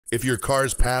If your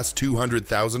car's past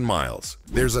 200,000 miles,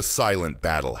 there's a silent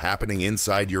battle happening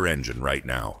inside your engine right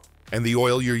now. And the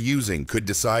oil you're using could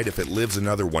decide if it lives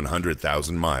another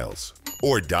 100,000 miles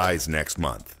or dies next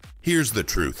month. Here's the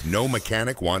truth no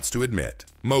mechanic wants to admit.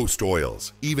 Most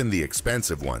oils, even the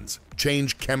expensive ones,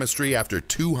 change chemistry after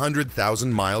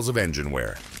 200,000 miles of engine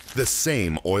wear. The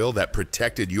same oil that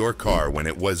protected your car when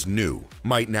it was new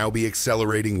might now be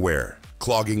accelerating wear,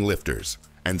 clogging lifters,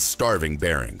 and starving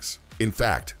bearings. In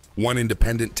fact, one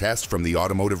independent test from the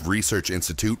Automotive Research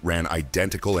Institute ran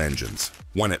identical engines,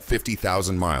 one at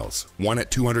 50,000 miles, one at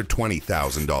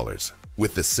 $220,000,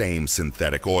 with the same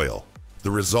synthetic oil. The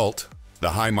result?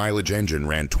 The high-mileage engine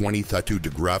ran 20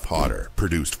 degrees hotter,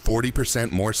 produced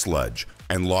 40% more sludge,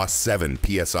 and lost 7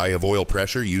 psi of oil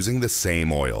pressure using the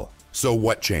same oil. So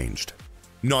what changed?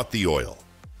 Not the oil,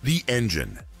 the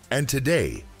engine. And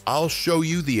today, I'll show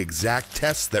you the exact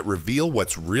tests that reveal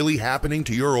what's really happening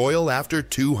to your oil after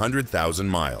 200,000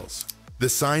 miles. The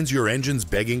signs your engine's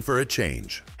begging for a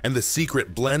change, and the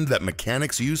secret blend that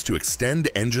mechanics use to extend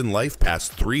engine life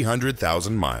past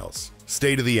 300,000 miles.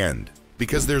 Stay to the end,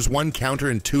 because there's one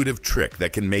counterintuitive trick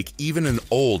that can make even an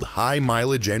old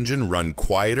high-mileage engine run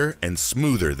quieter and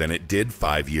smoother than it did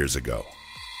 5 years ago.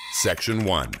 Section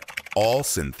 1. All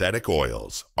synthetic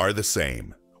oils are the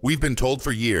same. We've been told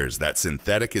for years that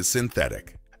synthetic is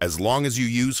synthetic. As long as you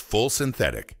use full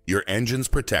synthetic, your engine's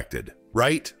protected.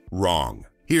 Right? Wrong.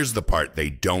 Here's the part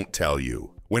they don't tell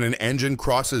you. When an engine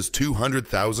crosses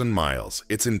 200,000 miles,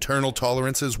 its internal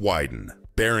tolerances widen,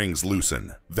 bearings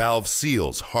loosen, valve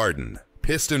seals harden,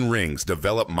 piston rings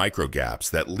develop microgaps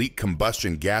that leak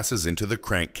combustion gases into the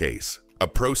crankcase, a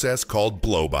process called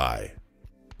blow-by.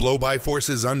 Blow-by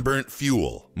forces unburnt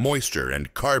fuel, moisture,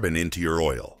 and carbon into your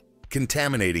oil,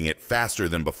 contaminating it faster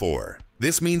than before.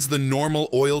 This means the normal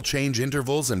oil change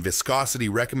intervals and viscosity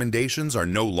recommendations are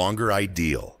no longer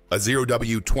ideal. A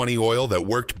 0W20 oil that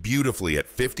worked beautifully at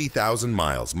 50,000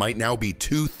 miles might now be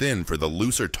too thin for the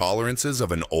looser tolerances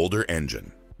of an older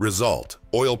engine. Result: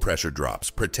 oil pressure drops,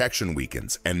 protection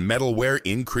weakens, and metal wear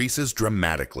increases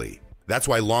dramatically. That's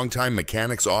why longtime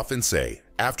mechanics often say,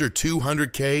 after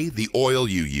 200K, the oil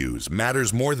you use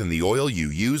matters more than the oil you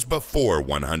use before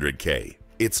 100K.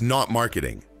 It's not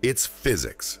marketing, it's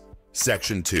physics.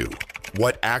 Section 2.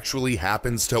 What actually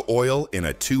happens to oil in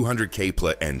a 200K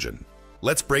PLA engine?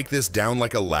 Let's break this down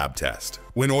like a lab test.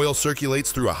 When oil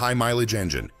circulates through a high-mileage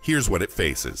engine, here's what it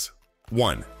faces.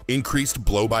 1. Increased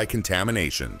blow-by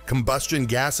contamination. Combustion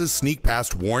gases sneak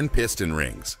past worn piston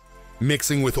rings,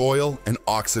 mixing with oil and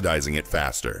oxidizing it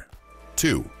faster.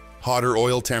 2. Hotter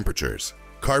oil temperatures.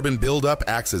 Carbon buildup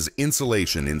acts as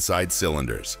insulation inside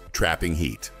cylinders, trapping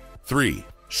heat. 3.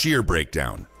 Shear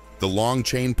breakdown. The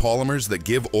long-chain polymers that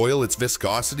give oil its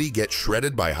viscosity get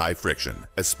shredded by high friction,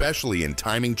 especially in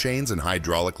timing chains and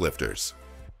hydraulic lifters.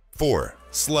 4.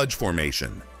 Sludge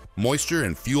formation. Moisture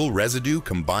and fuel residue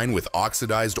combine with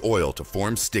oxidized oil to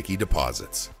form sticky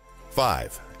deposits.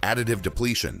 5. Additive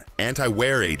depletion.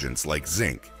 Anti-wear agents like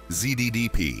zinc,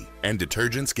 ZDDP, and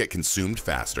detergents get consumed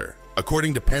faster.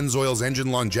 According to Pennzoil's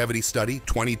Engine Longevity Study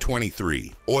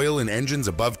 2023, oil in engines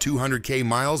above 200K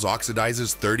miles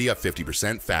oxidizes 30 to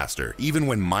 50% faster, even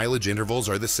when mileage intervals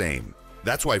are the same.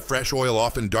 That's why fresh oil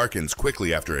often darkens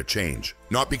quickly after a change.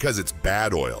 Not because it's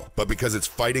bad oil, but because it's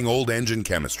fighting old engine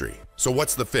chemistry. So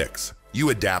what's the fix? You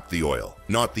adapt the oil,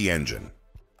 not the engine.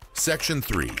 Section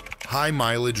 3. High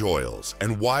mileage oils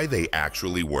and why they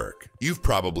actually work. You've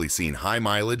probably seen high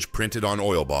mileage printed on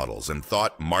oil bottles and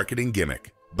thought marketing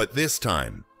gimmick. But this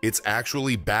time, it's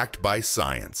actually backed by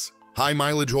science. High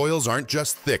mileage oils aren't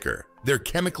just thicker, they're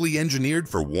chemically engineered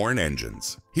for worn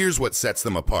engines. Here's what sets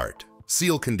them apart.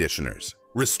 Seal conditioners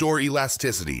restore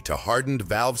elasticity to hardened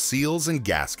valve seals and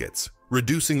gaskets,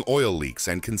 reducing oil leaks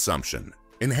and consumption.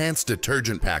 Enhanced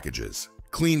detergent packages,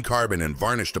 clean carbon and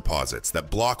varnish deposits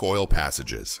that block oil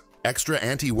passages. Extra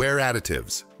anti-wear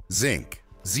additives, zinc,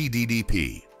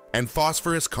 ZDDP, and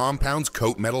phosphorus compounds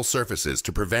coat metal surfaces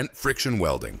to prevent friction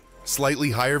welding. Slightly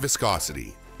higher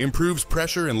viscosity improves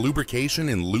pressure and lubrication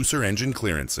in looser engine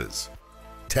clearances.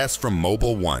 Tests from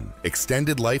Mobil 1,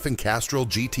 Extended Life and Castrol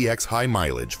GTX High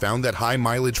Mileage found that high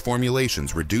mileage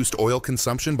formulations reduced oil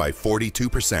consumption by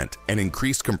 42% and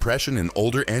increased compression in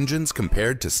older engines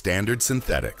compared to standard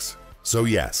synthetics. So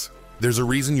yes, there's a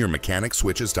reason your mechanic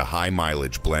switches to high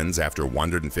mileage blends after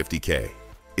 150K.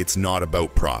 It's not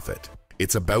about profit.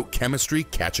 It's about chemistry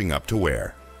catching up to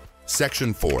wear.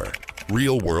 Section 4.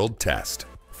 Real-world test.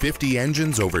 50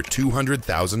 engines over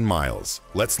 200,000 miles.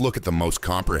 Let's look at the most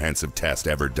comprehensive test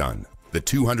ever done. The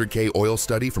 200K oil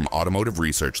study from Automotive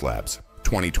Research Labs,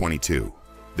 2022.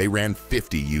 They ran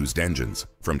 50 used engines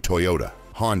from Toyota,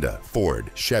 Honda, Ford,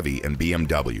 Chevy, and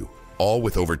BMW, all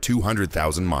with over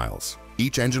 200,000 miles.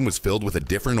 Each engine was filled with a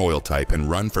different oil type and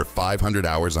run for 500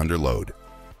 hours under load.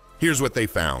 Here's what they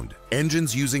found.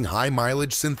 Engines using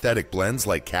high-mileage synthetic blends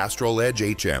like Castrol Edge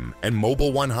HM and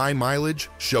Mobil 1 High Mileage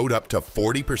showed up to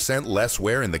 40% less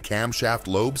wear in the camshaft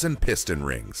lobes and piston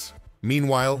rings.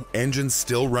 Meanwhile, engines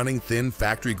still running thin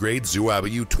factory-grade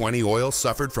ZUAW 20 oil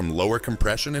suffered from lower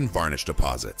compression and varnish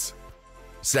deposits.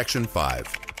 Section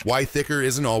 5. Why thicker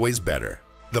isn't always better.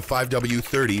 The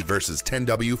 5W30 versus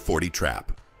 10W40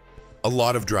 trap. A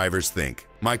lot of drivers think,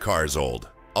 my car's old,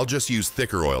 I'll just use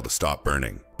thicker oil to stop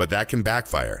burning. But that can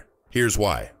backfire. Here's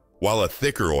why. While a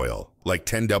thicker oil, like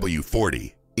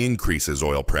 10W40, increases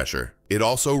oil pressure, it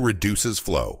also reduces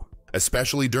flow,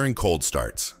 especially during cold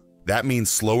starts. That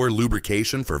means slower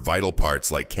lubrication for vital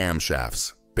parts like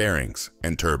camshafts, bearings,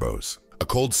 and turbos. A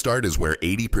cold start is where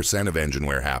 80% of engine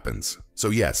wear happens. So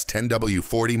yes,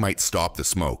 10W40 might stop the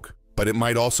smoke, but it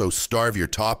might also starve your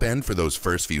top end for those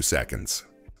first few seconds.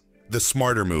 The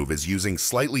smarter move is using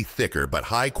slightly thicker but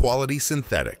high-quality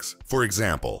synthetics. For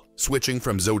example, switching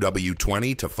from ZUAW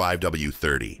 20 to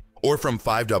 5W30, or from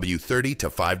 5W30 to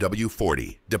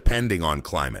 5W40, depending on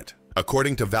climate.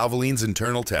 According to Valvoline's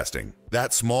internal testing,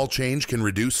 that small change can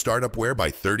reduce startup wear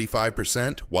by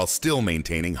 35% while still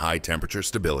maintaining high temperature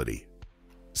stability.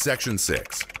 Section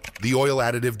 6. The oil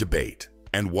additive debate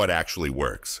and what actually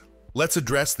works. Let's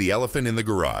address the elephant in the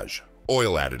garage.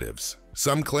 Oil additives.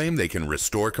 Some claim they can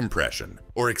restore compression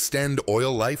or extend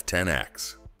oil life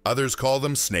 10x. Others call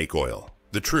them snake oil.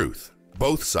 The truth,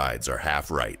 both sides are half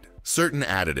right. Certain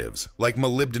additives, like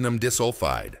molybdenum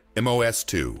disulfide,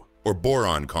 MOS2, or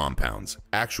boron compounds,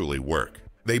 actually work.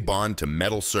 They bond to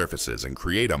metal surfaces and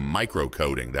create a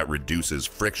microcoating that reduces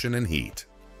friction and heat.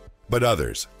 But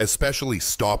others, especially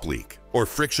stop leak or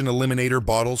friction eliminator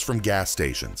bottles from gas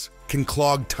stations, can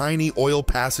clog tiny oil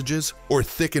passages or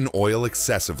thicken oil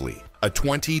excessively. A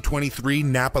 2023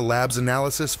 Napa Labs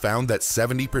analysis found that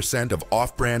 70% of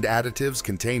off-brand additives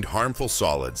contained harmful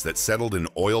solids that settled in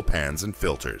oil pans and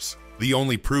filters. The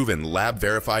only proven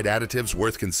lab-verified additives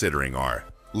worth considering are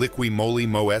Liqui Moly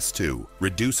MOS2,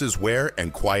 reduces wear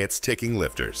and quiets ticking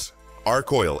lifters.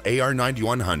 Arc Oil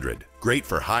AR9100, great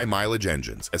for high-mileage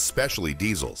engines, especially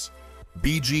diesels.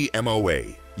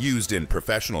 BGMOA, used in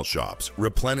professional shops,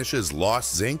 replenishes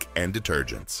lost zinc and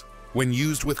detergents. When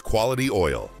used with quality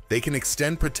oil, they can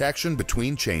extend protection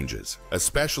between changes,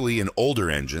 especially in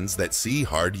older engines that see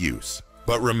hard use.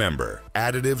 But remember,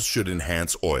 additives should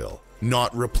enhance oil,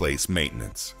 not replace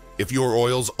maintenance. If your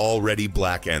oil's already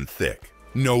black and thick,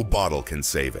 no bottle can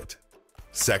save it.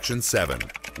 Section 7.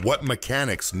 What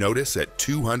mechanics notice at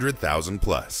 200,000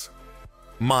 plus.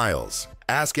 Miles.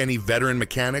 Ask any veteran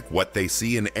mechanic what they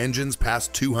see in engines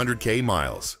past 200k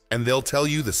miles, and they'll tell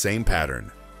you the same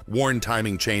pattern. Worn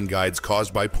timing chain guides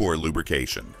caused by poor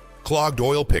lubrication. Clogged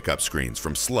oil pickup screens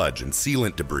from sludge and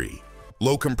sealant debris.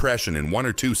 Low compression in 1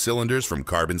 or 2 cylinders from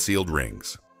carbon-sealed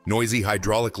rings. Noisy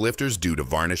hydraulic lifters due to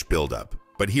varnish buildup.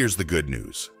 But here's the good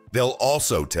news. They'll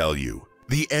also tell you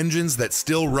the engines that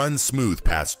still run smooth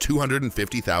past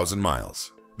 250,000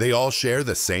 miles. They all share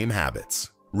the same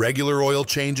habits. Regular oil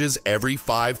changes every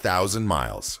 5,000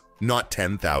 miles, not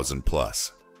 10,000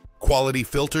 plus. Quality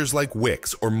filters like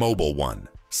Wix or Mobil 1.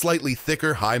 Slightly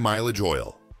thicker high-mileage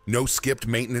oil. No skipped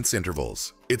maintenance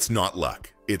intervals. It's not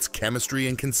luck. It's chemistry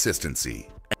and consistency.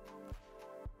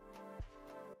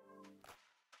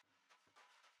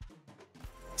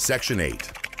 Section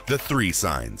 8. The 3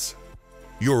 signs.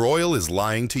 Your oil is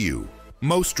lying to you.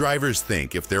 Most drivers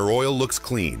think if their oil looks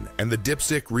clean and the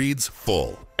dipstick reads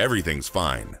full, everything's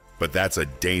fine. But that's a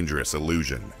dangerous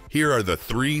illusion. Here are the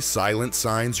 3 silent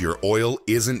signs your oil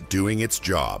isn't doing its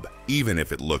job, even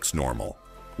if it looks normal.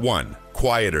 1.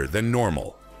 Quieter than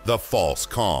normal. The false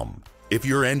calm. If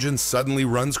your engine suddenly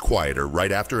runs quieter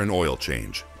right after an oil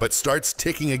change, but starts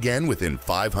ticking again within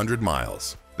 500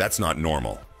 miles, that's not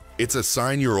normal. It's a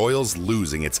sign your oil's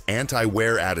losing its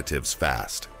anti-wear additives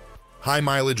fast.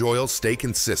 High-mileage oils stay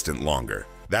consistent longer.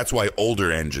 That's why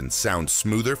older engines sound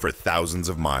smoother for thousands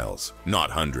of miles, not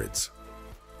hundreds.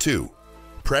 2.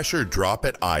 Pressure drop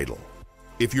at idle.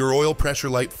 If your oil pressure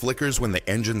light flickers when the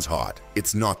engine's hot,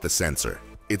 it's not the sensor.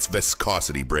 It's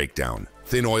viscosity breakdown.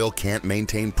 Thin oil can't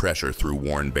maintain pressure through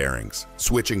worn bearings.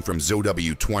 Switching from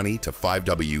ZUAW 20 to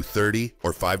 5W30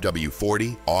 or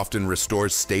 5W40 often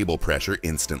restores stable pressure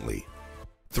instantly.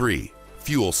 3.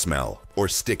 Fuel smell or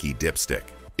sticky dipstick.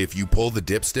 If you pull the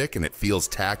dipstick and it feels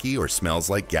tacky or smells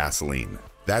like gasoline,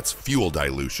 that's fuel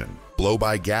dilution.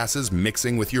 Blow-by gases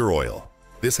mixing with your oil.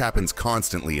 This happens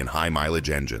constantly in high-mileage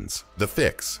engines. The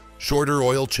fix: shorter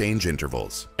oil change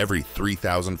intervals every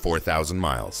 3,000, 4,000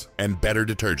 miles, and better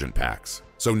detergent packs.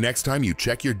 So next time you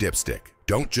check your dipstick,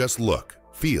 don't just look,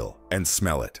 feel, and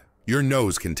smell it. Your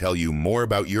nose can tell you more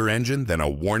about your engine than a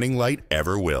warning light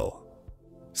ever will.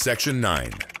 Section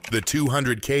 9. The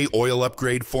 200K Oil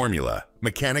Upgrade Formula,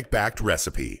 Mechanic-Backed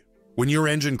Recipe. When your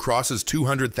engine crosses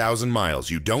 200,000 miles,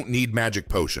 you don't need magic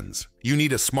potions. You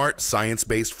need a smart,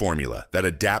 science-based formula that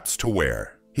adapts to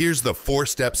wear. Here's the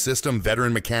 4-step system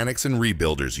veteran mechanics and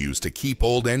rebuilders use to keep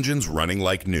old engines running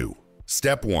like new.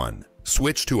 Step 1.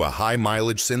 Switch to a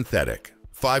high-mileage synthetic,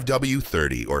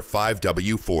 5W30 or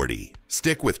 5W40.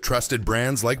 Stick with trusted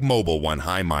brands like Mobil 1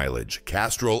 High Mileage,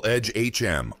 Castrol Edge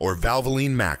HM, or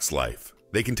Valvoline Max Life.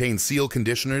 They contain seal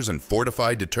conditioners and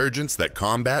fortified detergents that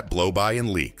combat blow-by and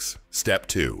leaks. Step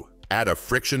 2. Add a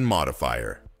friction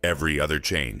modifier every other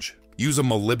change. Use a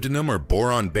molybdenum or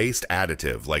boron-based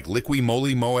additive like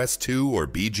Liqui-Moly MoS2 or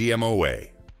BGMOA.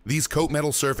 These coat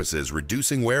metal surfaces,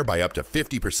 reducing wear by up to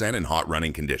 50% in hot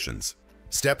running conditions.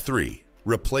 Step 3.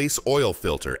 Replace oil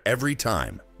filter every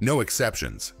time, no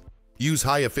exceptions. Use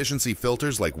high-efficiency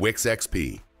filters like Wix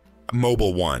XP,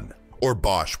 Mobil 1, or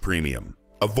Bosch Premium.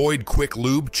 Avoid quick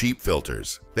lube cheap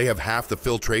filters. They have half the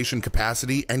filtration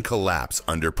capacity and collapse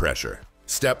under pressure.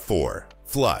 Step 4.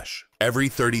 Flush every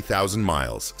 30,000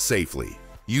 miles safely.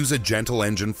 Use a gentle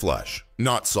engine flush,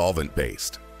 not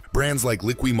solvent-based. Brands like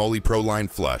Liqui-Moly Proline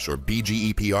Flush or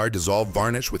BGEPR dissolve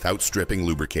varnish without stripping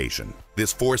lubrication.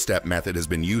 This 4-step method has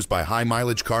been used by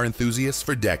high-mileage car enthusiasts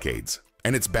for decades,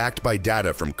 and it's backed by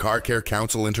data from Car Care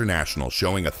Council International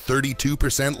showing a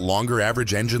 32% longer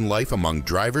average engine life among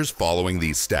drivers following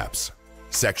these steps.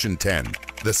 Section 10.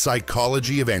 The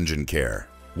Psychology of Engine Care.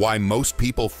 Why most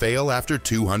people fail after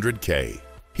 200K.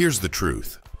 Here's the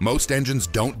truth. Most engines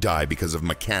don't die because of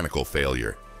mechanical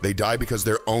failure. They die because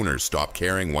their owners stop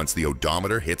caring once the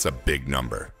odometer hits a big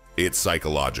number. It's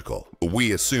psychological.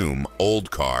 We assume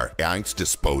old car ain't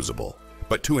disposable.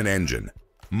 But to an engine,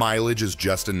 mileage is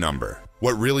just a number.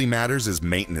 What really matters is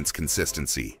maintenance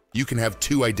consistency. You can have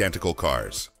 2 identical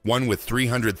cars, one with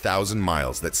 300,000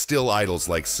 miles that still idles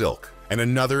like silk, and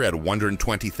another at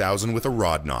 120,000 with a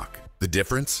rod knock. The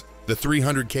difference? The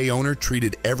 300K owner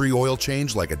treated every oil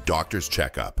change like a doctor's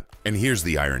checkup. And here's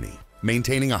the irony.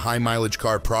 Maintaining a high-mileage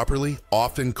car properly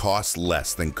often costs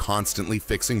less than constantly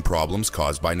fixing problems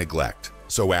caused by neglect.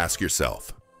 So ask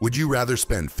yourself, would you rather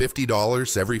spend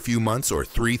 $50 every few months or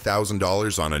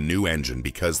 $3,000 on a new engine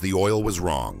because the oil was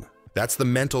wrong? That's the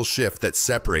mental shift that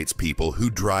separates people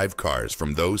who drive cars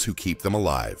from those who keep them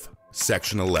alive.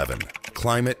 Section 11.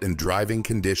 Climate and driving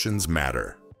conditions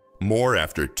matter. More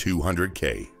after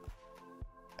 200K.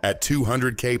 At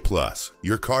 200K plus,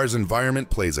 your car's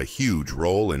environment plays a huge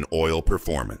role in oil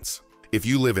performance. If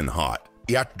you live in hot,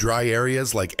 yet dry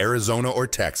areas like Arizona or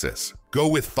Texas, go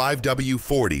with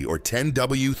 5W40 or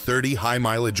 10W30 high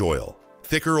mileage oil.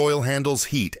 Thicker oil handles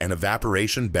heat and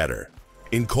evaporation better.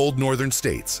 In cold northern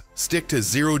states, stick to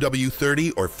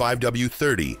 0W30 or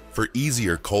 5W30 for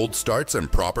easier cold starts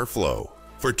and proper flow.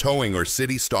 For towing or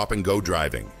city stop-and-go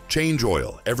driving, change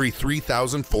oil every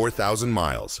 3,000, 4,000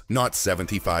 miles, not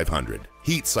 7,500.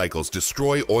 Heat cycles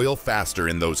destroy oil faster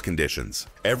in those conditions.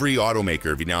 Every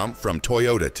automaker, from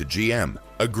Toyota to GM,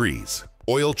 agrees.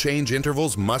 Oil change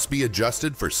intervals must be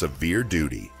adjusted for severe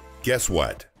duty. Guess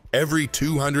what? Every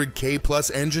 200K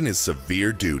plus engine is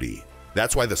severe duty.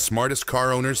 That's why the smartest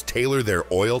car owners tailor their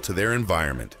oil to their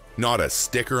environment, not a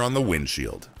sticker on the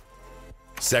windshield.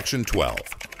 Section 12.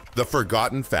 The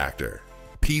Forgotten Factor.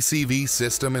 PCV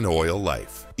system and oil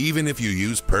life. Even if you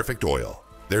use perfect oil,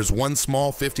 there's one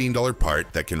small $15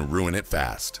 part that can ruin it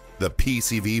fast. The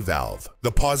PCV valve.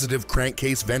 The positive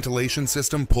crankcase ventilation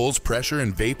system pulls pressure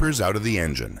and vapors out of the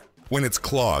engine. When it's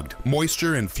clogged,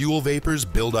 moisture and fuel vapors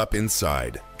build up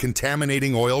inside,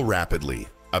 contaminating oil rapidly.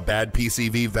 A bad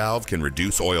PCV valve can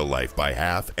reduce oil life by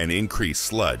half and increase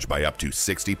sludge by up to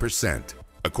 60%,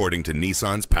 according to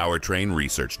Nissan's Powertrain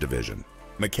Research Division.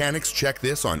 Mechanics check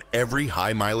this on every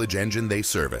high-mileage engine they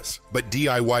service, but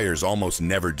DIYers almost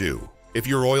never do. If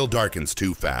your oil darkens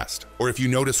too fast, or if you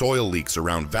notice oil leaks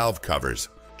around valve covers,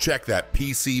 check that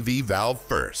PCV valve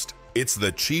first. It's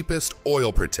the cheapest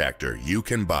oil protector you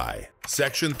can buy.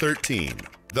 Section 13.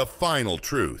 The final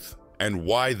truth, and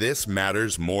why this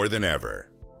matters more than ever.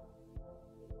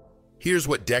 Here's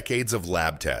what decades of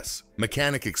lab tests,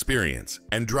 mechanic experience,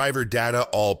 and driver data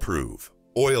all prove.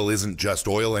 Oil isn't just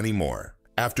oil anymore.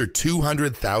 After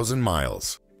 200,000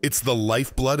 miles, it's the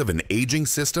lifeblood of an aging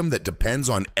system that depends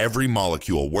on every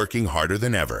molecule working harder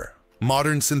than ever.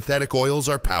 Modern synthetic oils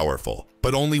are powerful,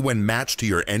 but only when matched to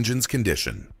your engine's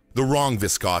condition. The wrong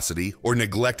viscosity or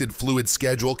neglected fluid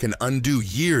schedule can undo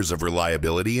years of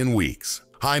reliability in weeks.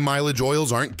 High mileage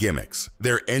oils aren't gimmicks.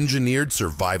 They're engineered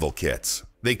survival kits.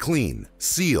 They clean,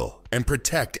 seal, and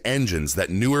protect engines that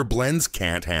newer blends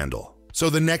can't handle. So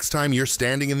the next time you're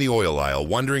standing in the oil aisle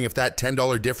wondering if that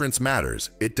 $10 difference matters,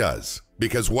 it does.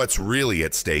 Because what's really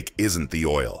at stake isn't the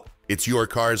oil. It's your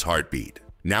car's heartbeat.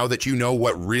 Now that you know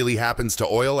what really happens to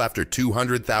oil after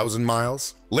 200,000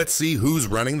 miles, let's see who's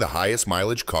running the highest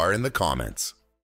mileage car in the comments.